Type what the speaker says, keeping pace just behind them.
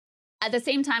At the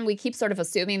same time, we keep sort of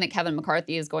assuming that Kevin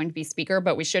McCarthy is going to be Speaker,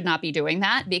 but we should not be doing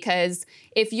that, because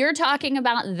if you're talking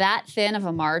about that thin of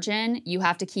a margin, you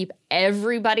have to keep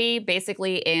everybody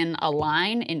basically in a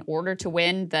line in order to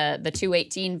win the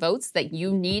 218 votes that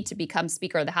you need to become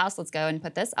Speaker of the House. Let's go ahead and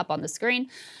put this up on the screen.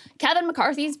 Kevin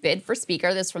McCarthy's bid for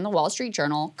Speaker, this is from the Wall Street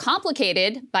Journal,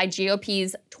 complicated by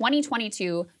GOP's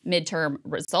 2022 midterm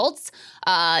results.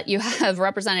 You have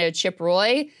Representative Chip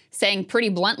Roy saying pretty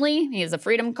bluntly, he's a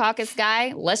Freedom Caucus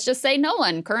guy. Let's just say no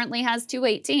one currently has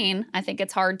 218. I think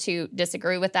it's hard to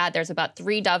disagree with that. There's about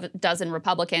 3 dozen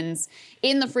Republicans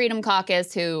in the Freedom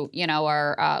Caucus who, you know,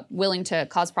 are willing to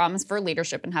cause problems for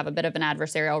leadership and have a bit of an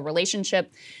adversarial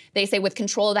relationship. They say with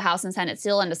control of the House and Senate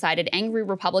still undecided, angry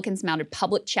Republicans mounted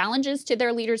public challenges to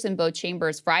their leaders in both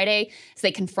chambers Friday as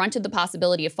they confronted the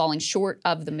possibility of falling short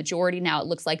of the majority. Now it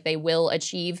looks like they will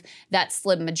achieve that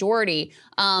slim majority.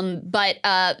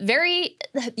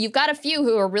 You've got a few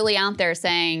who are really out there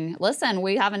saying, listen,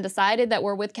 we haven't decided that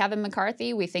we're with Kevin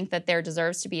McCarthy. We think that there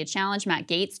deserves to be a challenge. Matt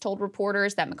Gaetz told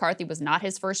reporters that McCarthy was not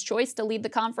his first choice to lead the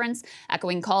conference,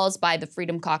 echoing calls by the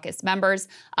Freedom Caucus members.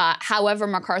 However,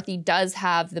 McCarthy does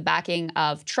have the backing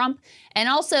of Trump and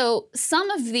also some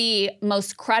of the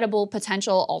most credible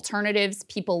potential alternatives,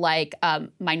 people like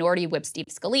Minority Whip Steve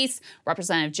Scalise,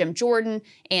 Representative Jim Jordan,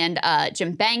 and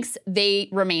Jim Banks. They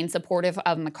remain supportive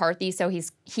of McCarthy, so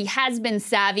he has been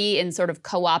savvy in sort of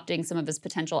co-opting some of his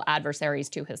potential adversaries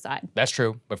to his side. That's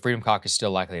true, but Freedom Caucus is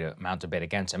still likely to mount a bid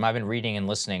against him. I've been reading and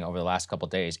listening over the last couple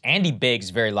of days. Andy Biggs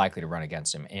is very likely to run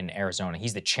against him in Arizona.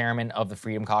 He's the chairman of the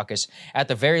Freedom Caucus. At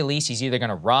the very least, he's either going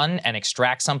to run and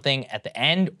extract something at the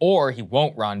end, or he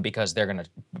won't run because they're going to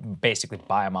basically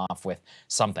buy him off with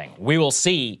something. We will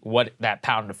see what that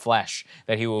pound of flesh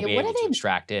that he will be able to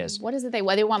extract is. What is it they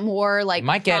want more like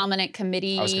prominent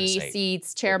committee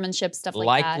seats, chairmanship, stuff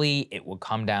like that? Likely it will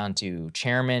come down to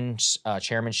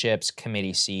chairmanships,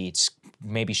 committee seats,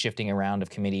 maybe shifting around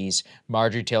of committees,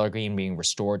 Marjorie Taylor Greene being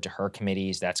restored to her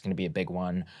committees. That's going to be a big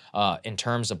one. In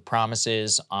terms of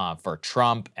promises for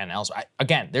Trump and elsewhere,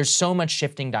 again, there's so much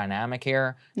shifting dynamic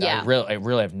here. Yeah. I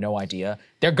really have no idea.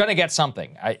 They're going to get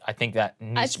something. I think that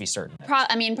needs to be certain.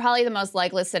 Probably the most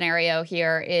likely scenario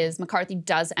here is McCarthy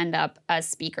does end up as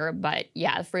Speaker, but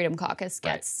yeah, the Freedom Caucus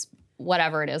gets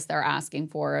whatever it is they're asking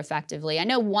for effectively. I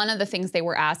know one of the things they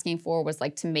were asking for was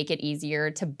like to make it easier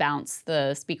to bounce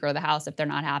the Speaker of the House if they're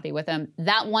not happy with him.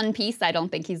 That one piece I don't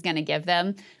think he's going to give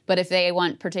them, but if they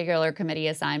want particular committee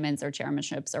assignments or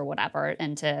chairmanships or whatever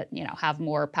and to, you know, have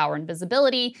more power and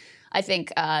visibility, I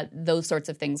think those sorts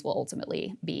of things will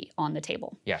ultimately be on the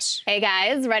table. Yes. Hey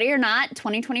guys, ready or not,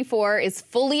 2024 is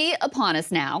fully upon us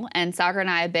now, and Saagar and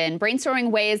I have been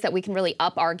brainstorming ways that we can really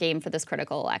up our game for this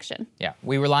critical election. Yeah,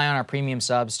 we rely on our premium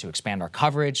subs to expand our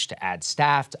coverage, to add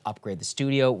staff, to upgrade the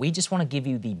studio. We just want to give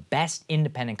you the best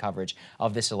independent coverage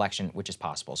of this election, which is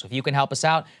possible. So if you can help us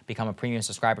out, become a premium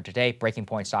subscriber today,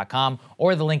 breakingpoints.com,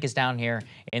 or the link is down here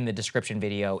in the description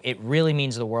video. It really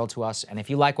means the world to us, and if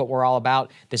you like what we're all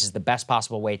about, this is the best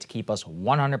possible way to keep us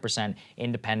 100%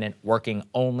 independent, working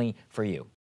only for you.